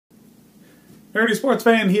Nerdy Sports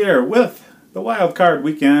Fan here with the Wild Card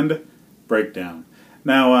Weekend Breakdown.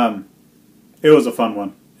 Now, it was a fun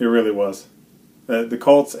one. It really was. The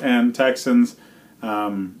Colts and Texans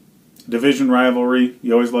division rivalry.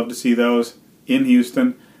 You always love to see those in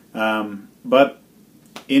Houston. But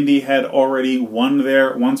Indy had already won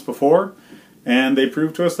there once before, and they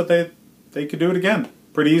proved to us that they could do it again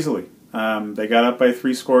pretty easily. They got up by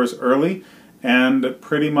 3 scores early and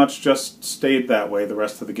pretty much just stayed that way the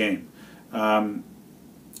rest of the game.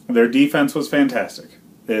 Their defense was fantastic.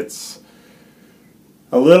 It's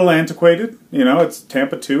a little antiquated, it's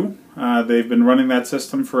Tampa 2. They've been running that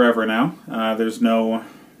system forever now. There's no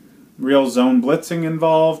real zone blitzing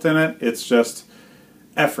involved in it. It's just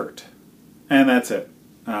effort, and that's it.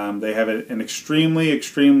 They have an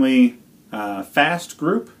extremely fast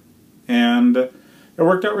group, and it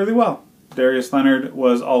worked out really well. Darius Leonard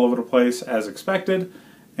was all over the place as expected,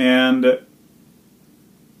 and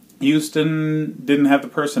Houston didn't have the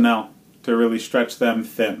personnel to really stretch them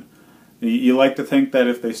thin. You like to think that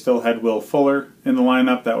if they still had Will Fuller in the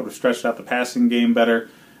lineup, that would have stretched out the passing game better.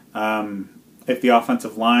 If the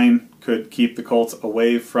offensive line could keep the Colts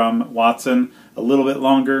away from Watson a little bit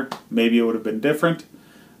longer, maybe it would have been different.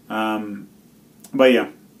 But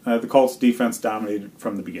yeah, the Colts defense dominated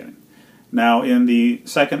from the beginning. Now in the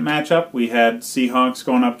second matchup, we had Seahawks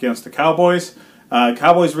going up against the Cowboys.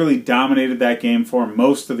 Cowboys really dominated that game for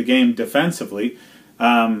most of the game defensively.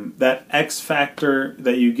 That X factor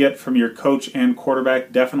that you get from your coach and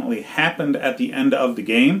quarterback definitely happened at the end of the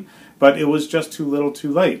game, but it was just too little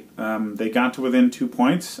too late. They got to within 2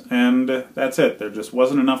 points, and that's it. There just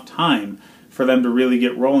wasn't enough time for them to really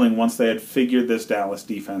get rolling once they had figured this Dallas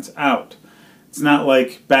defense out. It's not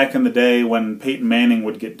like back in the day when Peyton Manning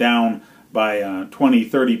would get down by 20,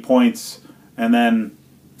 30 points, and then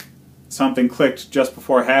something clicked just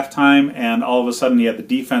before halftime, and all of a sudden he had the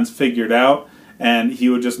defense figured out, and he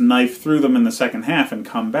would just knife through them in the second half and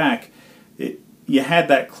come back. You had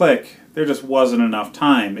that click. There just wasn't enough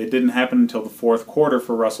time. It didn't happen until the fourth quarter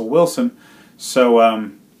for Russell Wilson.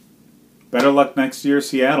 So better luck next year,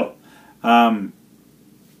 Seattle. After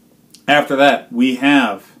that, we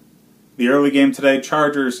have the early game today,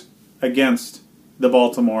 Chargers against the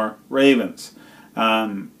Baltimore Ravens.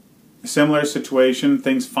 Similar situation.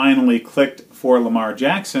 Things finally clicked for Lamar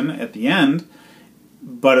Jackson at the end,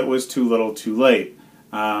 but it was too little too late.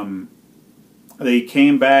 They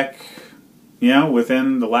came back,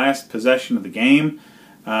 within the last possession of the game.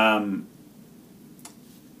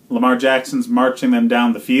 Lamar Jackson's marching them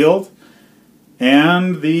down the field,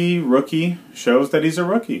 and the rookie shows that he's a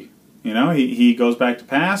rookie. He goes back to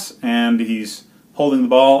pass, and he's holding the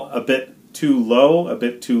ball a bit too low, a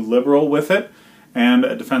bit too liberal with it, and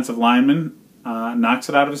a defensive lineman knocks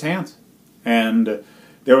it out of his hands. And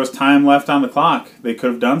there was time left on the clock. They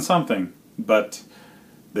could have done something, but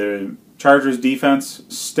the Chargers defense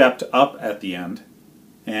stepped up at the end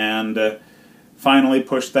and finally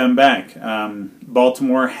pushed them back.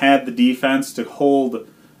 Baltimore had the defense to hold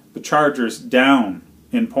the Chargers down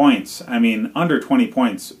in points. I mean, under 20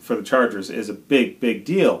 points for the Chargers is a big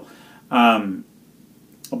deal.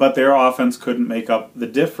 But their offense couldn't make up the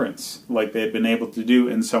difference like they had been able to do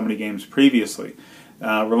in so many games previously.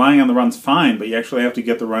 Relying on the run's fine, but you actually have to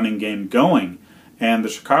get the running game going. And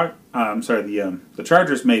the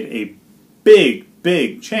Chargers made a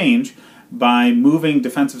big change by moving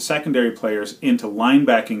defensive secondary players into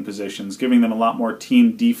linebacking positions, giving them a lot more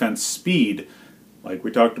team defense speed, like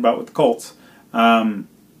we talked about with the Colts. And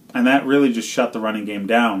that really just shut the running game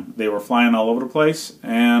down. They were flying all over the place,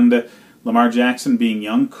 and Lamar Jackson, being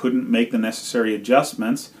young, couldn't make the necessary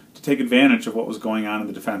adjustments to take advantage of what was going on in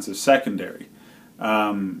the defensive secondary.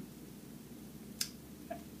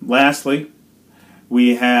 Lastly,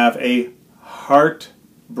 we have a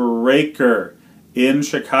heartbreaker in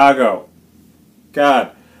Chicago.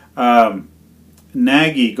 God.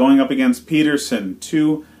 Nagy going up against Peterson.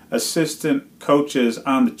 2 assistant coaches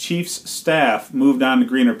on the Chiefs staff moved on to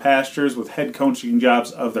greener pastures with head coaching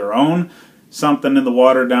jobs of their own. Something in the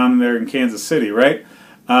water down there in Kansas City, right?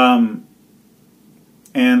 And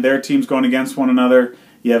their teams going against one another.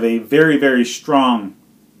 You have a very strong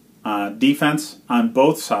defense on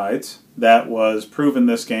both sides that was proven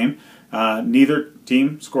this game. Neither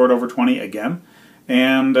team scored over 20 again.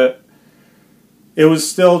 And it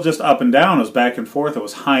was still just up and down. It was back and forth. It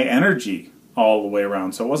was high energy all the way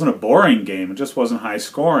around. So it wasn't a boring game. It just wasn't high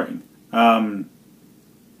scoring. Came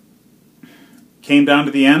down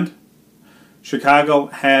to the end. Chicago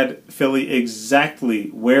had Philly exactly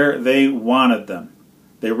where they wanted them.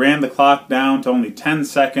 They ran the clock down to only 10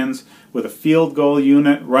 seconds with a field goal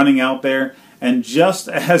unit running out there, And just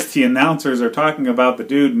as the announcers are talking about the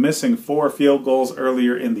dude missing 4 field goals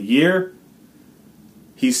earlier in the year,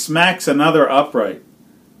 he smacks another upright.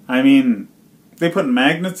 I mean, they put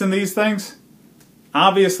magnets in these things?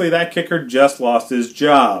 Obviously, that kicker just lost his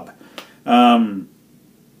job. That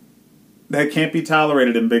can't be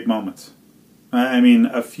tolerated in big moments. I mean,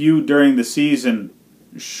 a few during the season,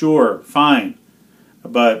 sure, fine.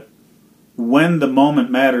 But when the moment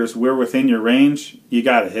matters, we're within your range, you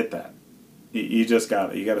got to hit that. You just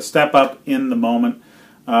got it. You got to step up in the moment.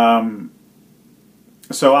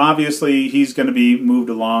 So obviously, he's going to be moved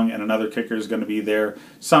along, and another kicker is going to be there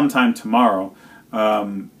sometime tomorrow.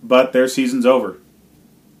 But their season's over.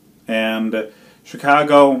 And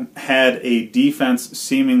Chicago had a defense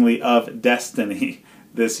seemingly of destiny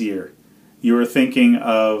this year. You were thinking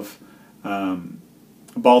of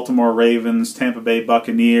Baltimore Ravens, Tampa Bay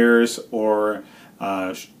Buccaneers, or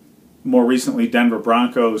more recently Denver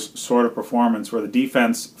Broncos sort of performance where the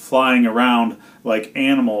defense flying around like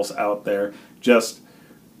animals out there just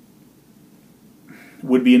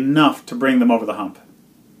would be enough to bring them over the hump.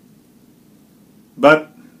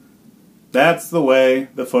 But that's the way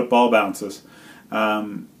the football bounces.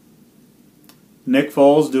 Nick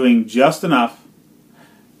Foles doing just enough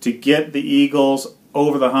to get the Eagles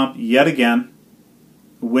over the hump yet again,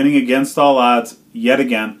 winning against all odds yet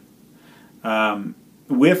again.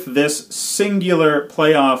 With this singular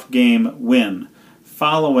playoff game win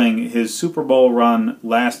following his Super Bowl run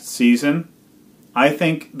last season, I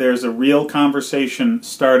think there's a real conversation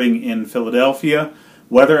starting in Philadelphia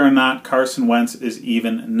whether or not Carson Wentz is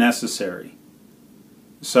even necessary.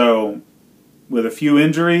 So, with a few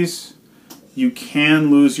injuries, you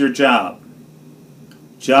can lose your job.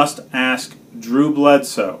 Just ask Drew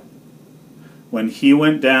Bledsoe when he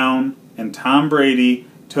went down and Tom Brady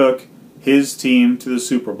took his team to the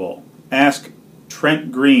Super Bowl. Ask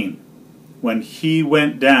Trent Green when he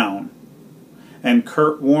went down and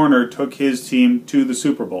Kurt Warner took his team to the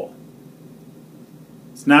Super Bowl.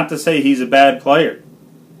 It's not to say he's a bad player.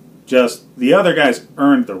 Just the other guys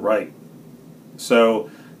earned the right. So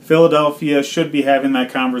Philadelphia should be having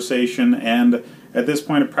that conversation, and at this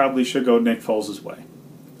point it probably should go Nick Foles' way.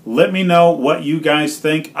 Let me know what you guys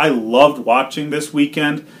think. I loved watching this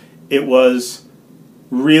weekend. It was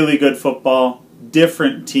really good football,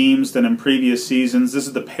 different teams than in previous seasons. This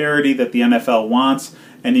is the parity that the NFL wants,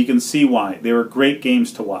 and you can see why. They were great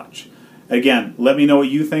games to watch. Again, let me know what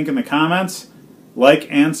you think in the comments. Like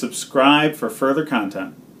and subscribe for further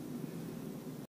content.